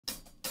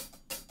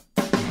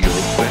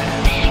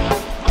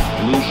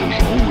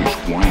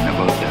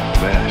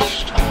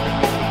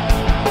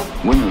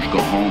go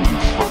home and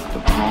fuck the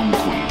prom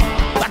queen.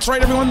 That's right,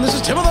 everyone. This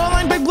is Tim of the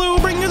Online Big Blue,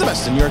 bringing you the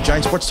best in your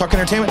Giant sports talk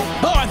entertainment.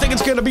 Oh, I think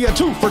it's going to be a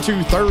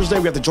 2-for-2 Thursday.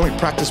 We got the joint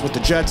practice with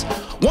the Jets.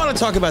 Want to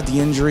talk about the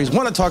injuries.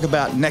 Want to talk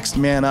about next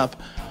man up.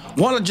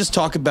 Want to just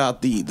talk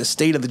about the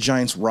state of the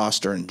Giants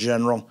roster in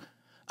general.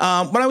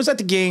 When I was at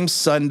the game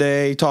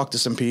Sunday, talked to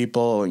some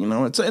people,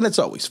 it's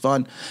always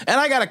fun. And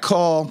I got a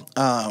call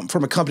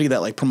from a company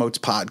that promotes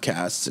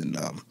podcasts and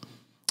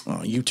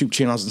YouTube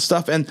channels and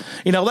stuff. And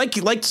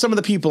like some of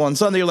the people on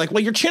Sunday are like,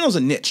 well, your channel's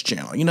a niche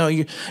channel.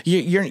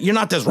 You're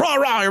not this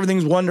rah,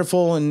 everything's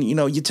wonderful, and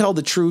you tell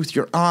the truth.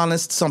 You're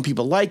honest. Some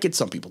people like it.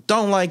 Some people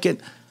don't like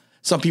it.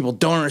 Some people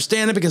don't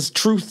understand it because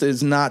truth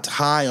is not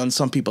high on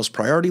some people's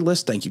priority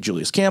list. Thank you,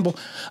 Julius Campbell.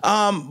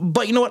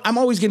 But you know what? I'm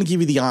always going to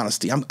give you the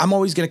honesty. I'm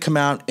always going to come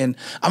out and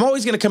I'm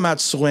always going to come out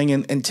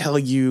swinging and tell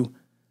you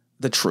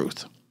the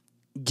truth.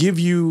 Give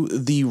you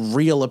the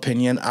real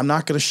opinion. I'm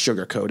not going to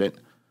sugarcoat it.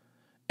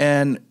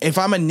 And if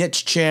I'm a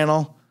niche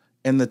channel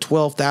and the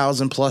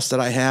 12,000 plus that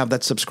I have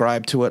that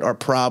subscribe to it are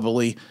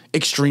probably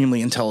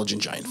extremely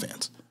intelligent Giant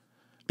fans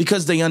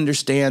because they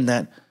understand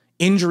that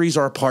injuries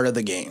are a part of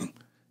the game.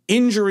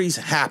 Injuries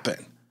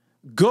happen.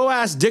 Go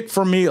ask Dick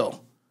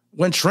Vermeil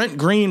when Trent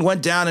Green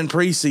went down in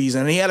preseason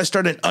and he had to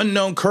start an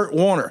unknown Kurt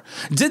Warner.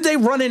 Did they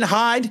run and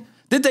hide?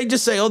 Did they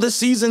just say, oh, this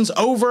season's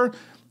over?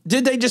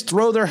 Did they just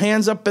throw their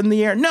hands up in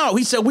the air? No,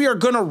 he said, we are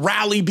going to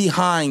rally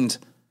behind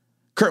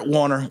Kurt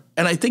Warner.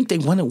 And I think they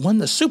won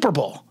the Super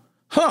Bowl.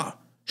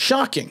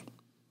 Shocking.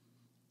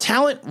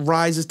 Talent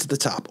rises to the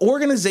top.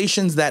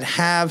 Organizations that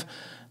have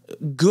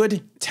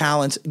good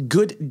talent,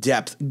 good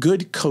depth,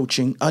 good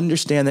coaching,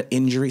 understand that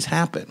injuries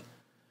happen.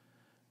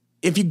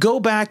 If you go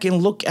back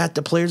and look at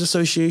the Players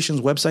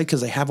Association's website,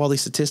 because they have all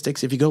these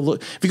statistics, if you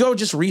go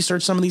just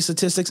research some of these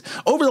statistics,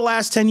 over the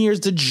last 10 years,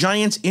 the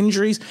Giants'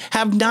 injuries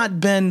have not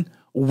been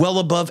well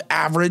above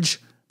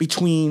average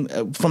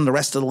from the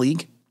rest of the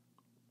league.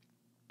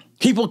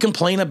 People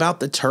complain about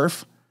the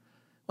turf.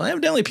 Well,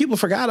 evidently people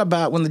forgot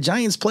about when the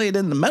Giants played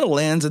in the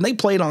Meadowlands and they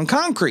played on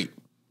concrete.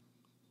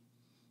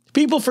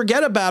 People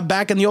forget about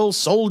back in the old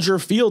Soldier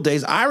Field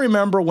days. I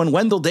remember when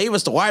Wendell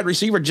Davis, the wide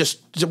receiver,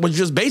 was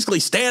just basically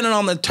standing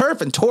on the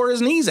turf and tore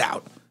his knees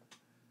out.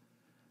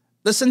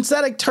 The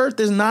synthetic turf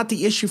is not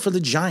the issue for the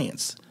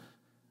Giants.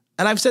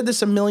 And I've said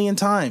this a million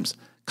times.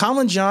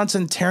 Colin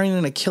Johnson tearing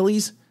an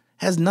Achilles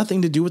has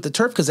nothing to do with the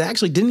turf because it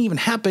actually didn't even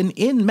happen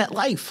in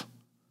MetLife.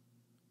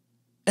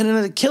 And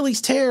an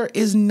Achilles tear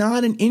is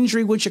not an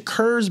injury which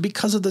occurs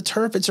because of the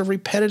turf. It's a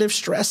repetitive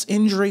stress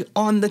injury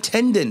on the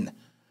tendon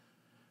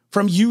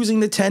from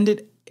using the tendon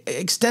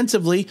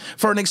extensively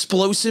for an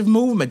explosive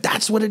movement.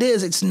 That's what it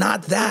is. It's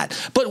not that.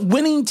 But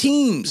winning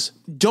teams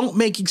don't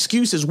make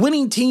excuses.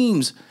 Winning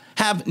teams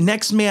have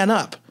next man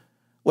up.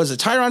 Was it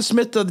Tyron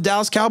Smith of the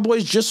Dallas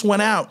Cowboys just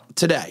went out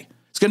today?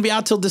 It's going to be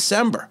out till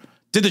December.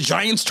 Did the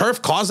Giants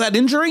turf cause that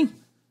injury?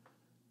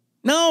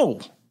 No.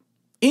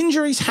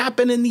 Injuries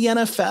happen in the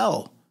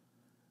NFL.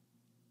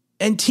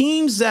 And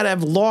teams that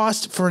have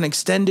lost for an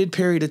extended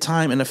period of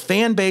time and a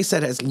fan base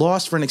that has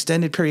lost for an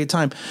extended period of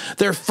time,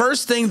 their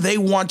first thing they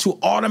want to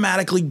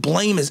automatically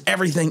blame is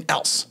everything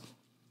else.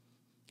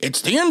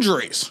 It's the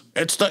injuries.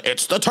 It's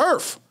the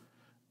turf.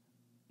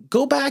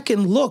 Go back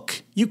and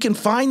look. You can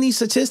find these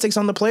statistics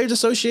on the Players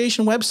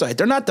Association website.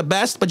 They're not the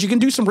best, but you can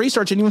do some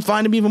research and even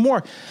find them even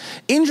more.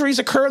 Injuries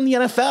occur in the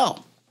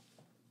NFL.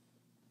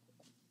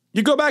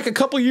 You go back a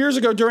couple years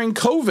ago during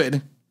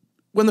COVID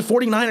when the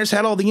 49ers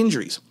had all the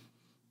injuries.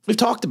 We've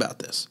talked about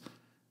this.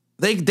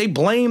 They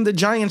blamed the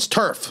Giants'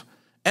 turf.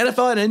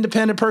 NFL had an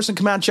independent person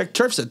come out and check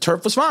turf, said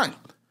turf was fine.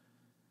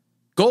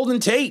 Golden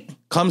Tate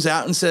comes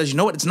out and says, you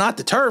know what, it's not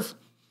the turf.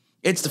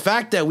 It's the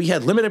fact that we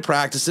had limited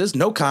practices,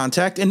 no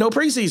contact, and no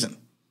preseason.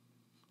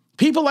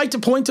 People like to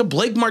point to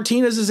Blake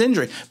Martinez's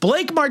injury.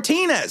 Blake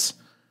Martinez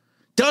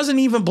doesn't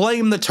even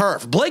blame the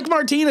turf. Blake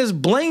Martinez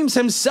blames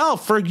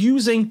himself for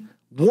using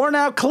worn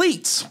out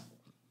cleats.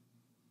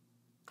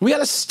 We got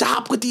to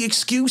stop with the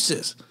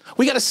excuses.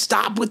 We got to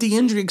stop with the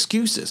injury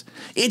excuses.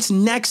 It's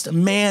next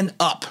man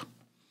up.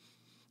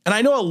 And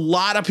I know a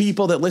lot of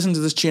people that listen to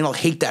this channel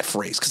hate that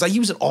phrase because I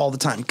use it all the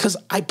time because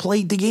I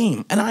played the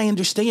game and I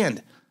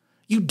understand.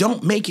 You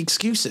don't make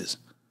excuses.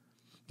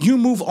 You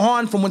move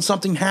on from when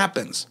something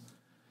happens.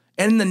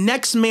 And the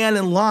next man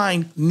in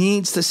line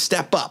needs to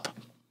step up.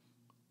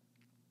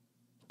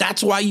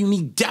 That's why you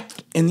need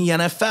depth in the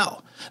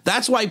NFL.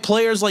 That's why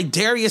players like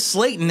Darius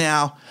Slayton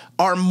now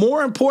are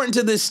more important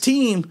to this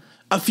team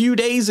a few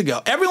days ago.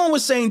 Everyone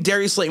was saying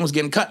Darius Slayton was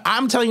getting cut.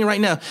 I'm telling you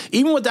right now,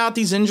 even without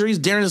these injuries,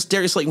 Darius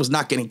Slayton was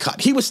not getting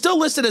cut. He was still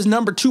listed as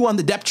number 2 on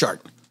the depth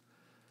chart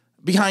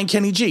behind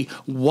Kenny G.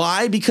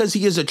 Why? Because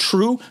he is a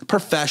true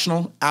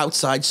professional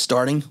outside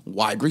starting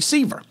wide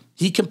receiver.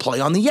 He can play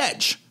on the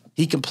edge.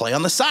 He can play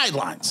on the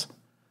sidelines.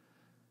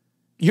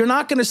 You're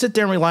not going to sit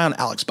there and rely on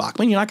Alex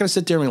Bachman. You're not going to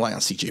sit there and rely on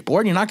CJ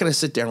Board. You're not going to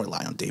sit there and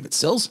rely on David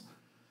Sills.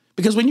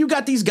 Because when you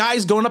got these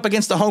guys going up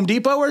against the Home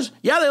Depoters,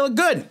 yeah, they look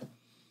good.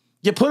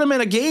 You put them in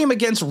a game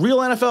against real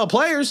NFL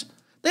players,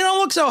 they don't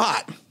look so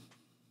hot.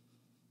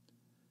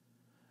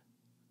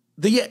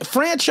 The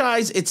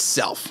franchise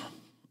itself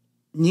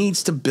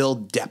needs to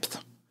build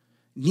depth,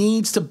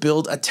 needs to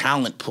build a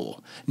talent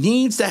pool,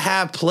 needs to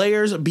have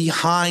players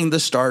behind the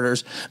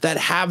starters that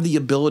have the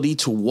ability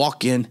to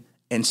walk in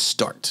and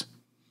start.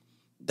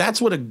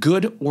 That's what a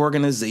good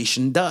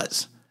organization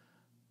does.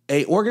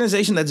 A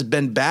organization that's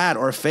been bad,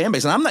 or a fan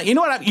base. And I'm not, you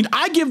know what?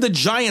 I give the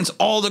Giants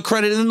all the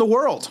credit in the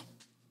world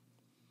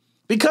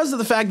because of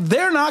the fact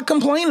they're not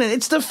complaining.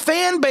 It's the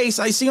fan base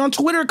I see on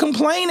Twitter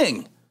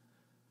complaining.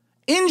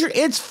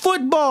 It's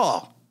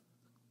football.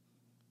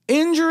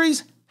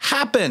 Injuries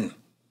happen.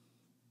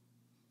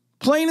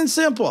 Plain and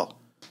simple.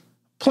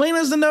 Plain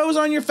as the nose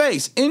on your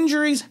face.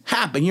 Injuries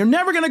happen. You're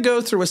never going to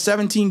go through a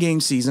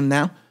 17-game season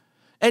now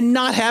and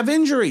not have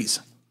injuries.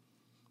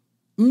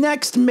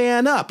 Next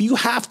man up. You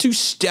have to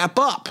step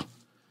up.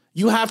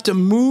 You have to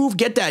move,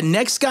 get that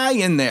next guy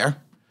in there,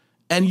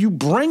 and you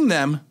bring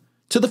them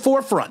to the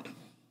forefront.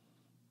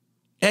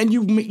 And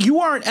you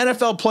are an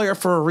NFL player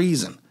for a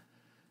reason.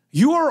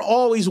 You are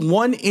always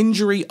one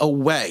injury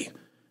away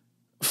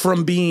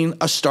from being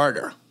a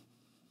starter.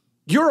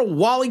 You're a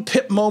Wally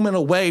Pipp moment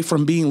away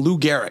from being Lou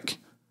Gehrig.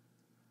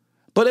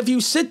 But if you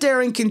sit there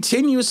and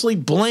continuously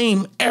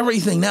blame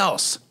everything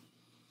else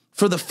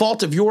for the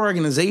fault of your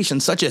organization,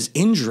 such as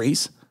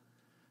injuries,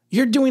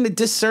 you're doing a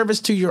disservice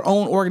to your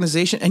own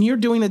organization, and you're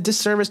doing a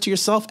disservice to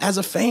yourself as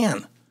a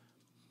fan.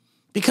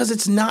 Because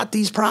it's not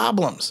these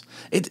problems.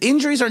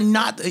 Injuries are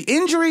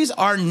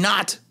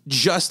not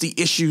just the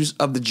issues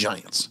of the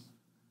Giants.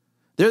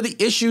 They're the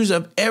issues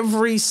of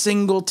every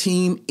single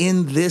team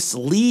in this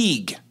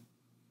league.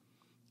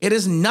 It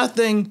is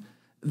nothing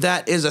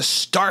that is a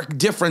stark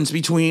difference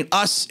between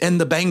us and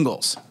the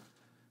Bengals.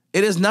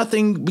 It is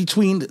nothing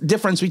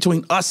difference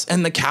between us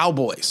and the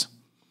Cowboys.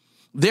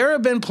 There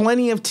have been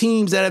plenty of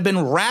teams that have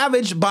been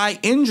ravaged by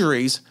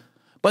injuries,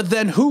 but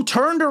then who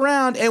turned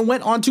around and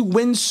went on to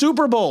win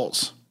Super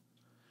Bowls?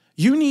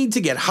 You need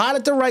to get hot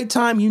at the right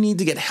time. You need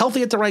to get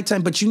healthy at the right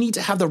time, but you need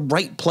to have the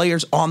right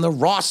players on the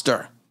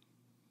roster.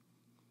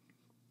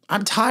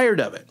 I'm tired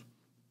of it.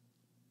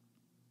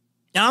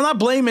 And I'm not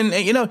blaming,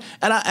 and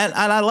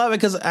I love it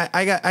because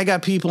I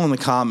got people in the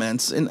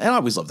comments, and I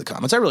always love the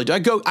comments. I really do.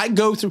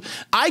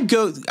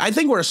 I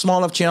think we're a small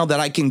enough channel that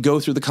I can go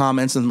through the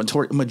comments, and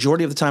the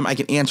majority of the time I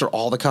can answer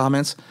all the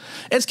comments.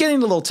 It's getting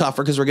a little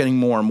tougher because we're getting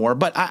more and more,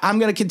 but I'm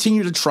going to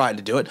continue to try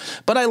to do it.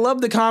 But I love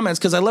the comments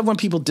because I love when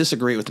people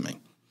disagree with me.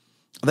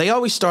 They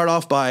always start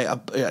off by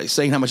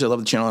saying how much I love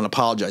the channel and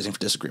apologizing for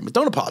disagreeing. But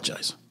don't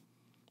apologize.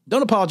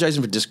 Don't apologize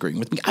for disagreeing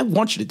with me. I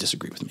want you to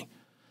disagree with me.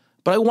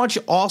 But I want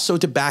you also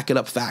to back it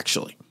up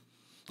factually.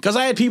 Because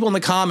I had people in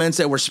the comments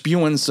that were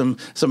spewing some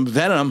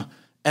venom,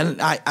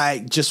 and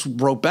I just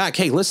wrote back,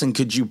 hey, listen,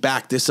 could you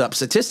back this up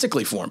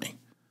statistically for me?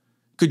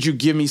 Could you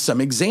give me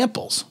some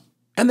examples?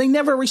 And they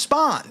never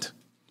respond.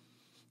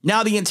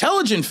 Now, the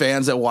intelligent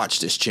fans that watch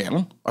this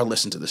channel or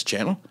listen to this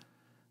channel,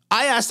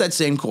 I ask that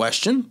same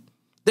question.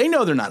 They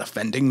know they're not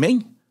offending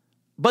me,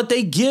 but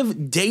they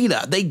give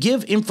data, they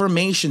give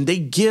information, they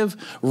give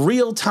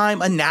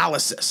real-time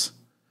analysis.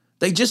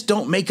 They just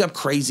don't make up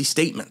crazy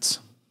statements.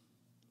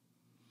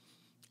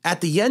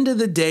 At the end of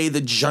the day, the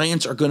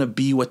Giants are going to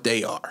be what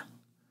they are.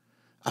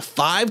 A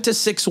 5 to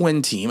 6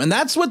 win team. And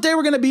that's what they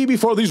were going to be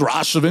before these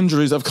rash of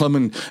injuries have come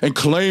in and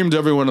claimed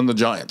everyone in the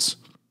Giants.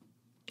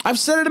 I've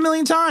said it a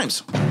million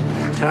times.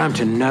 Time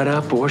to nut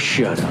up or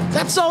shut up.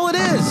 That's all it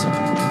is.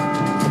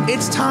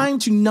 It's time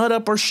to nut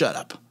up or shut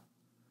up.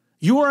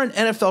 You are an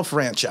NFL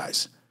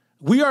franchise.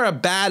 We are a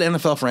bad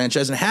NFL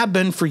franchise and have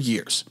been for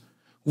years.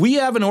 We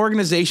have an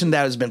organization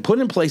that has been put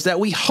in place that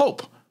we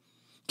hope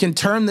can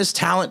turn this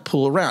talent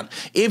pool around.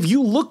 If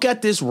you look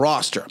at this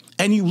roster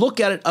and you look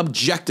at it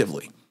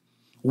objectively,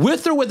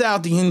 with or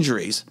without the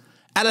injuries,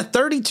 out of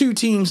 32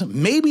 teams,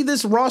 maybe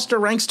this roster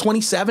ranks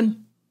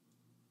 27.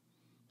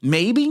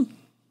 Maybe.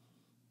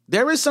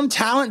 There is some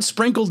talent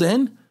sprinkled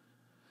in,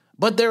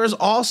 but there is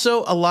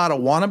also a lot of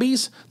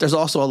wannabes. There's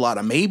also a lot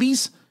of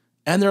maybes,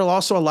 and there are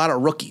also a lot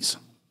of rookies.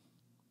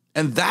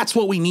 And that's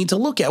what we need to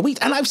look at.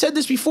 And I've said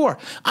this before.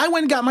 I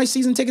went and got my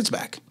season tickets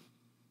back.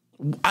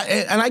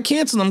 I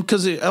canceled them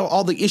because of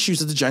all the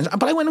issues of the Giants.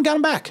 But I went and got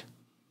them back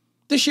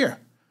this year.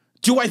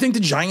 Do I think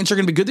the Giants are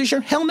going to be good this year?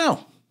 Hell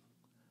no.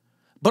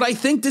 But I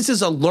think this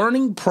is a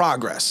learning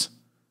progress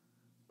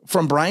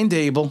from Brian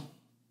Daboll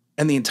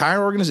and the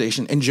entire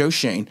organization and Joe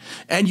Schoen.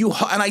 And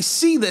I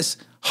see this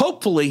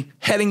hopefully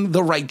heading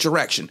the right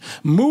direction,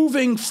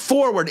 moving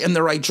forward in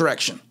the right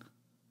direction.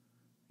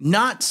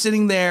 Not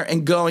sitting there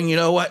and going, you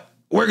know what,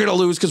 we're going to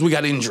lose because we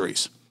got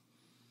injuries.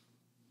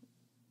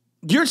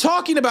 You're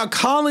talking about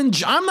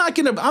I'm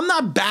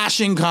not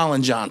bashing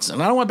Colin Johnson.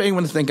 I don't want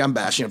anyone to think I'm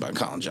bashing about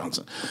Colin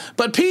Johnson.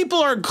 But people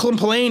are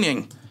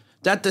complaining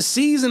that the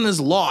season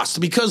is lost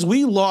because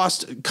we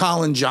lost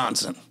Colin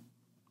Johnson.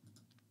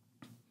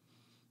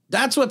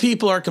 That's what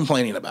people are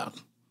complaining about.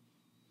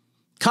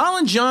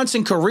 Colin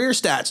Johnson career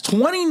stats,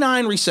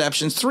 29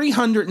 receptions,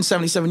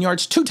 377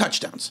 yards, 2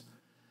 touchdowns.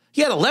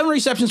 He had 11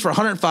 receptions for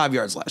 105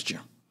 yards last year.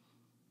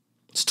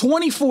 He's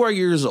 24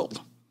 years old.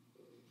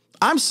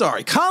 I'm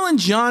sorry. Colin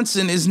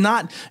Johnson is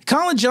not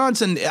Colin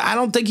Johnson. I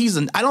don't think he's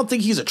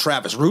a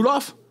Travis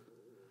Rudolph,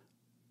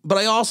 but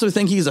I also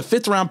think he's a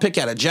 5th round pick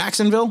out of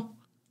Jacksonville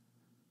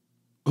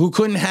who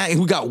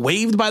got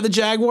waived by the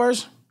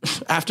Jaguars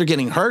after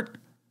getting hurt.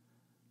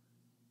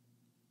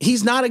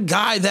 He's not a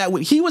guy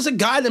he was a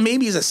guy that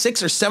maybe is a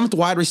 6th or 7th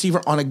wide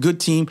receiver on a good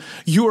team.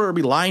 You are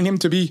relying him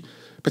to be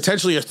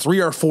potentially a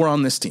 3 or 4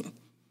 on this team.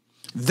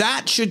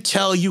 That should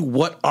tell you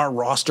what our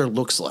roster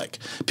looks like.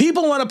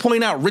 People want to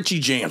point out Richie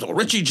James. Well,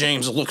 Richie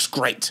James looks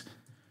great.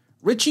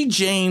 Richie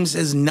James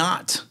is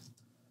not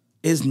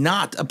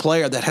a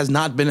player that has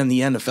not been in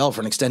the NFL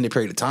for an extended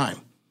period of time.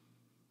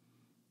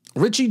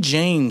 Richie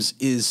James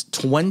is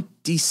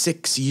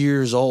 26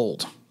 years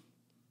old.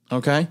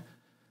 Okay?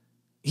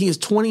 He is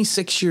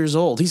 26 years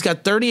old. He's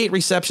got 38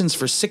 receptions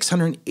for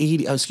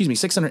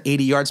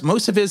 680 yards.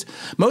 Most of his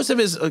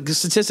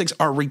statistics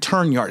are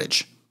return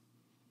yardage.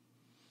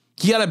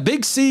 He had a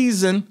big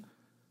season,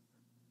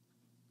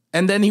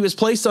 and then he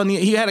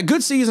had a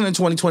good season in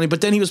 2020,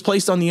 but then he was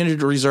placed on the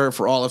injured reserve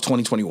for all of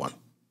 2021.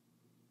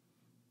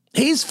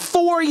 He's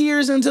 4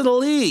 years into the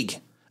league.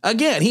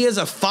 Again, he is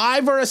a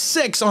 5 or a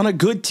 6 on a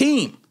good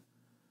team.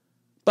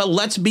 But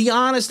let's be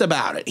honest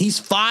about it. He's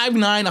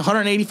 5'9",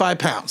 185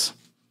 pounds.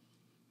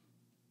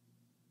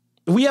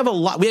 We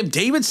have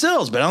David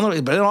Sills, been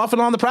off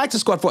and on the practice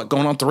squad for what,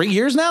 going on 3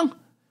 years now?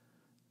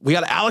 We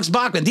got Alex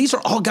Bachman. These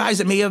are all guys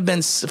that may have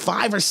been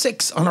 5 or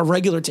 6 on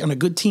a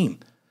good team.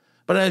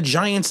 But in the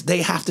Giants,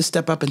 they have to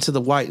step up into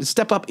the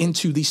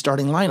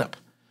starting lineup.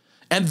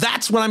 And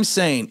that's what I'm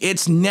saying.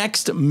 It's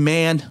next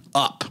man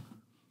up.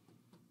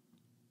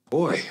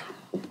 Boy,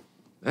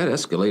 that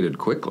escalated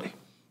quickly.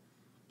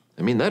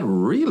 I mean, that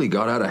really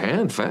got out of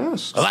hand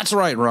fast. Oh, that's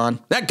right, Ron.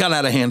 That got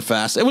out of hand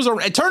fast.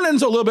 It turned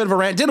into a little bit of a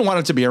rant. Didn't want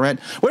it to be a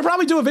rant. We'll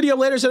probably do a video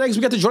later today because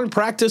we got the joint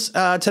practice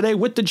today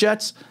with the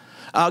Jets.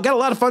 Got a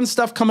lot of fun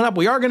stuff coming up.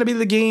 We are going to be at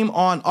the game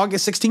on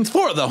August 16th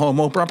for the home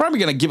opener. I'm probably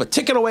going to give a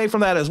ticket away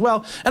from that as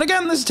well. And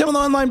again, this is Tim with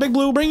Online Big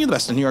Blue, bringing you the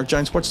best in New York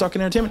Giants sports talk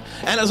and entertainment.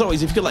 And as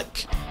always, if you could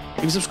like,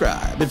 if you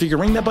subscribe, if you could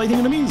ring that bell, I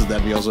think it means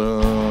that'd be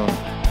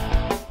awesome.